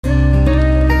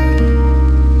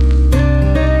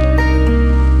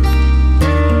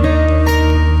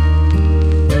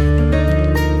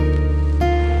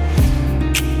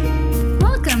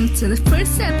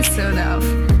episode of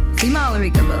the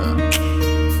Malavikable.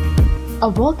 I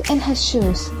walk in her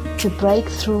shoes to break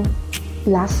through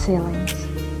glass ceilings.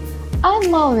 I'm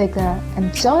Malavika,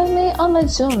 and join me on my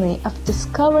journey of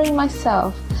discovering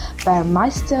myself, where my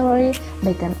story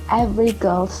becomes every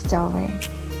girl's story.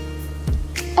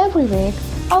 Every week,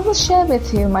 I will share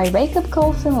with you my wake-up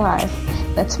calls in life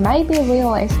that made me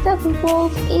realize that the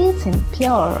world isn't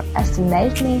pure as the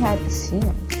name had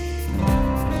assumed.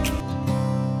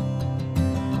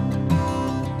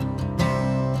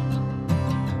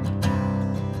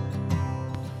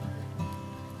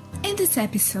 In this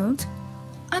episode,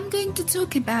 I'm going to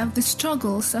talk about the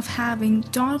struggles of having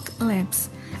dark lips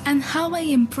and how I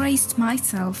embraced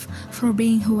myself for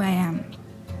being who I am.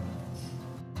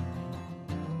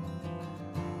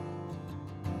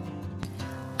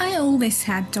 I always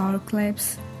had dark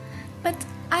lips, but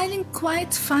I didn't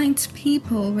quite find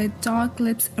people with dark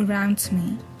lips around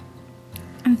me,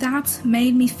 and that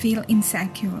made me feel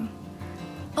insecure.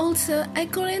 Also, I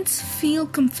couldn't feel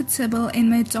comfortable in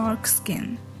my dark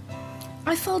skin.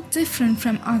 I felt different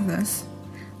from others.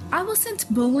 I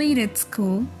wasn't bullied at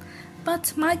school,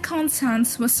 but my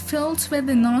conscience was filled with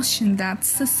the notion that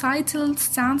societal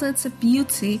standards of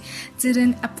beauty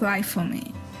didn't apply for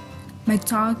me. My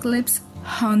dark lips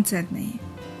haunted me.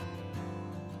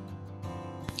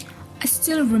 I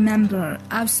still remember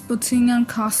I was putting on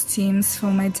costumes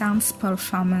for my dance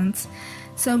performance.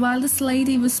 So while this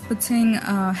lady was putting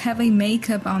heavy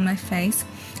makeup on my face,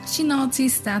 she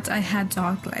noticed that I had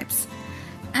dark lips.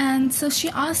 And so she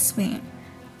asked me,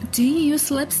 "Do you use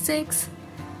lipsticks?"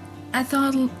 I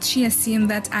thought she assumed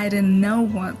that I didn't know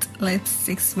what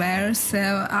lipsticks were,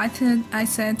 so I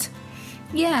said,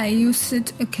 "Yeah, I use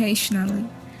it occasionally."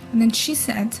 And then she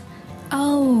said,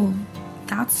 "Oh,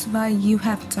 that's why you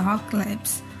have dark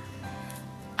lips."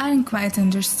 I didn't quite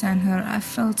understand her. I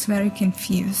felt very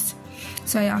confused.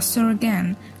 So I asked her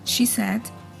again. She said,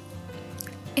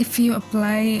 "If you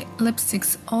apply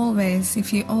lipsticks always,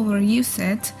 if you overuse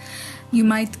it, you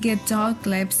might get dark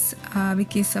lips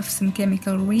because of some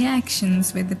chemical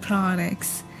reactions with the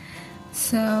products."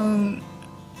 So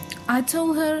I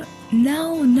told her,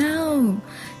 No,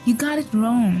 you got it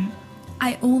wrong.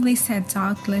 I always had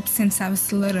dark lips since I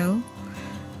was little.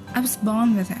 I was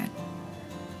born with it."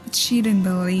 But she didn't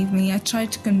believe me. I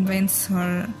tried to convince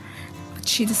her, but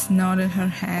she just nodded her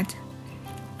head.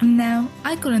 And now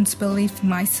I couldn't believe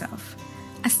myself.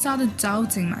 I started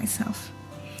doubting myself.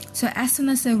 So as soon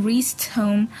as I reached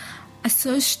home, I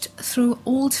searched through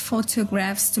old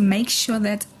photographs to make sure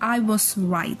that I was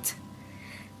right.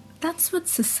 That's what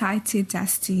society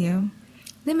does to you.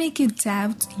 They make you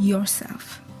doubt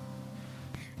yourself.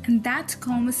 And that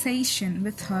conversation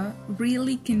with her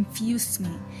really confused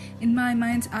me. In my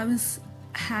mind, I was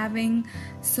having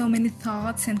so many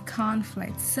thoughts and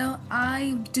conflicts, so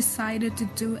I decided to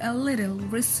do a little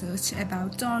research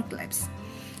about dark lips,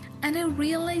 and I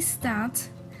realized that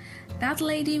that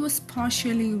lady was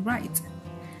partially right.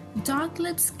 Dark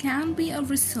lips can be a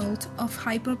result of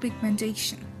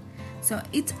hyperpigmentation, so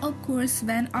it occurs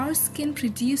when our skin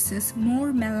produces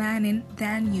more melanin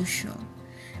than usual.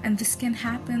 And this can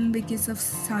happen because of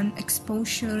sun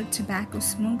exposure, tobacco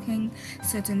smoking,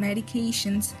 certain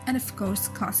medications, and of course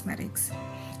cosmetics.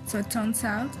 So it turns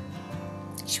out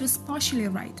she was partially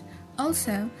right.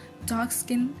 Also, dark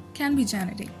skin can be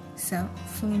genetic. So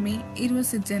for me, it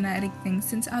was a genetic thing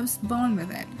since I was born with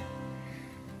it.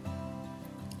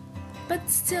 But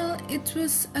still, it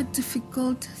was a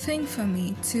difficult thing for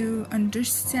me to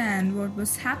understand what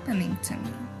was happening to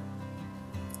me.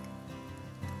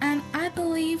 And I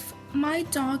believe my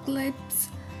dark lips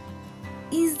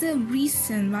is the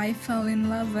reason why I fell in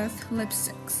love with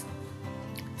lipsticks.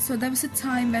 So there was a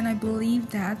time when I believed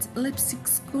that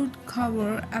lipsticks could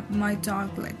cover up my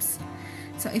dark lips.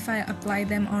 So if I applied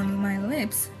them on my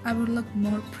lips, I would look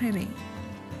more pretty.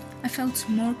 I felt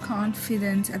more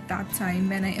confident at that time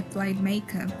when I applied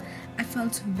makeup. I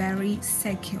felt very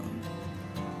secure.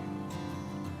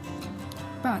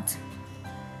 But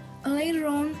later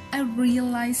on, I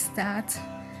realized that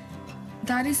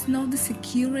that is not the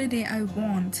security I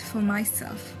want for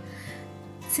myself.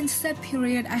 Since that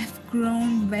period, I have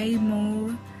grown way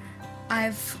more.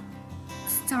 I've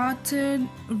started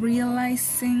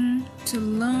realizing to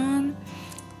learn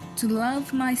to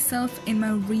love myself in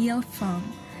my real form.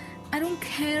 I don't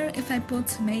care if I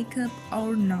put makeup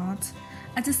or not.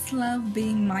 I just love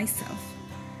being myself.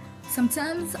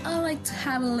 Sometimes I like to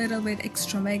have a little bit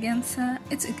extravaganza.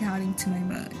 It's according to my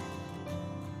mood.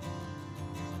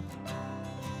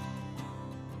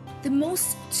 The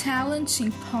most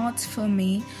challenging part for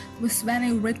me was when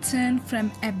I returned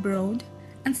from abroad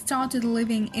and started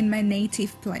living in my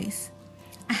native place.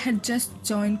 I had just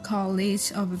joined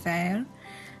college over there,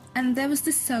 and there was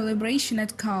this celebration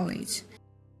at college.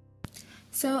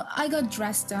 So I got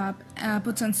dressed up,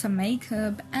 put on some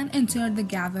makeup, and entered the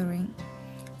gathering.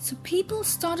 So people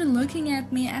started looking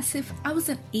at me as if I was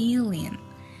an alien.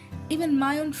 Even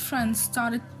my own friends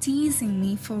started teasing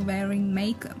me for wearing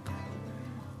makeup.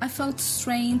 I felt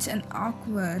strange and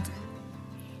awkward.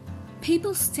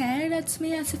 People stared at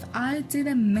me as if I did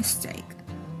a mistake.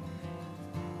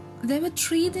 They were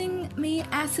treating me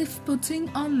as if putting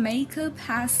on makeup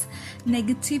has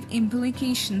negative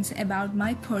implications about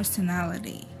my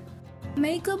personality.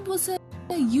 Makeup was a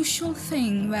usual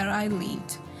thing where I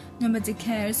lived. Nobody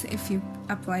cares if you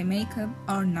apply makeup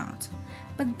or not.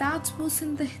 But that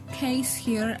wasn't the case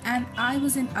here, and I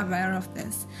wasn't aware of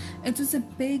this. It was a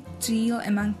big deal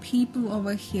among people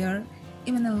over here,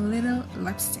 even a little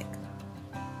lipstick.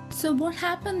 So what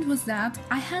happened was that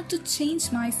I had to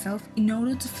change myself in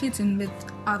order to fit in with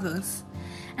others.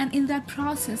 And in that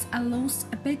process, I lost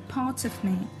a big part of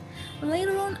me.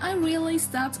 Later on, I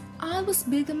realized that I was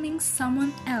becoming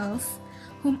someone else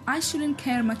whom I shouldn't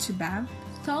care much about,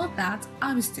 thought that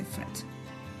I was different.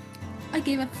 I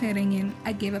gave up fitting in,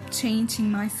 I gave up changing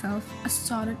myself, I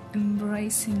started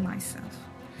embracing myself.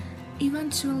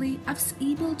 Eventually, I was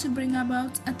able to bring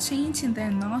about a change in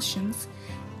their notions.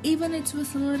 Even it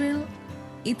was little,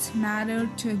 it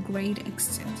mattered to a great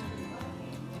extent.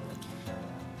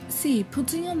 See,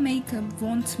 putting on makeup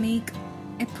won't make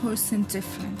a person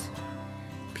different.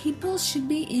 People should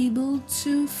be able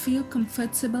to feel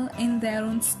comfortable in their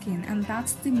own skin, and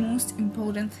that's the most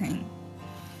important thing.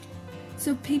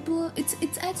 So people,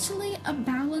 it's actually a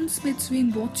balance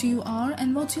between what you are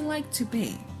and what you like to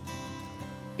be.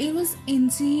 It was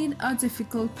indeed a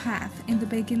difficult path. In the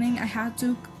beginning, I had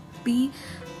to be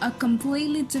a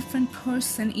completely different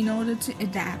person in order to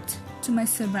adapt to my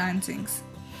surroundings.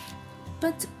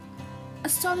 But I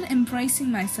started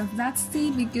embracing myself. That's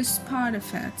the biggest part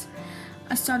of it.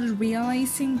 I started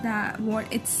realizing that what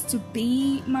it's to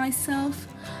be myself.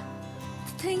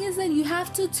 The thing is that you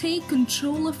have to take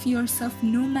control of yourself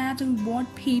no matter what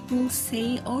people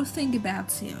say or think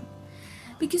about you.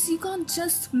 Because you can't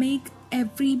just make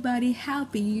everybody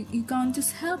happy. You can't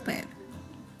just help it.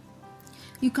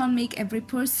 You can't make every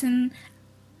person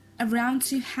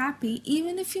around you happy.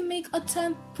 Even if you make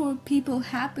 10 poor people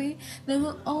happy, there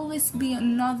will always be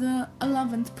another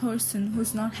 11th person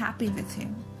who's not happy with you.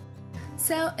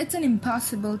 So it's an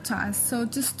impossible task, so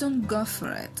just don't go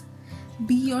for it.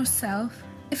 Be yourself.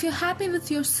 If you're happy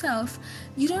with yourself,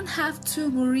 you don't have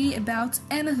to worry about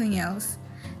anything else.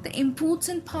 The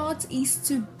important part is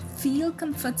to feel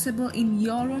comfortable in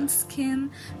your own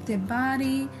skin, the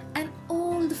body, and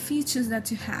all the features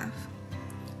that you have.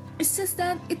 It's just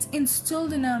that it's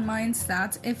instilled in our minds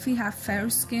that if we have fair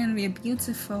skin, we are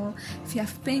beautiful. If you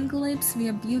have pink lips, we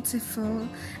are beautiful,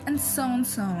 and so on,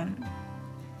 so on.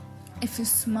 If you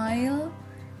smile,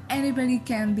 anybody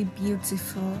can be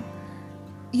beautiful.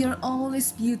 You're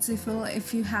always beautiful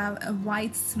if you have a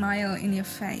white smile in your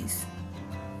face.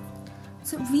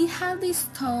 So we have these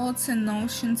thoughts and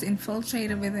notions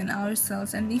infiltrated within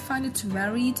ourselves, and we find it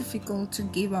very difficult to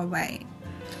give away.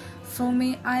 For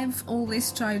me, I've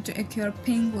always tried to acquire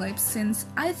pink lips since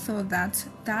I thought that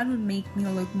would make me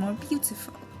look more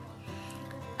beautiful.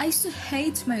 I used to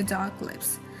hate my dark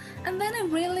lips. And then I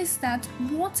realized that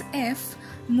what if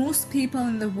most people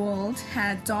in the world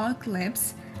had dark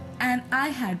lips and I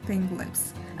had pink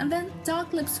lips? And then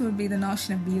dark lips would be the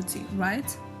notion of beauty,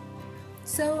 right?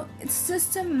 So it's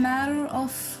just a matter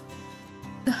of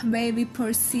the way we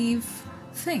perceive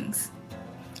things.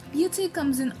 Beauty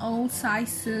comes in all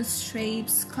sizes,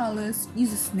 shapes, colors, you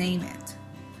just name it.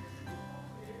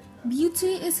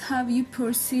 Beauty is how you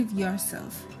perceive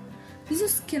yourself. You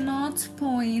just cannot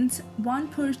point one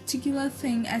particular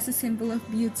thing as a symbol of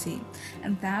beauty,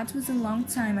 and that was a long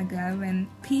time ago when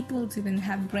people didn't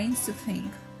have brains to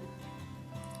think.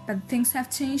 But things have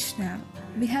changed now.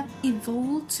 We have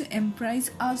evolved to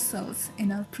embrace ourselves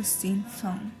in our pristine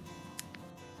form.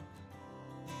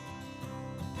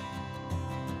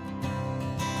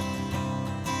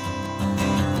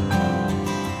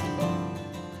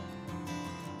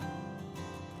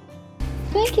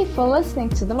 Thank you for listening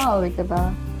to the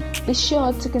Malavikable. Be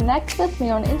sure to connect with me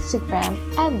on Instagram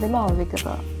at the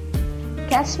Malavikable.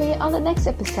 Catch me on the next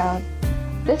episode.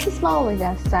 This is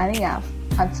Malavika signing off.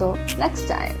 Until next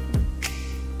time.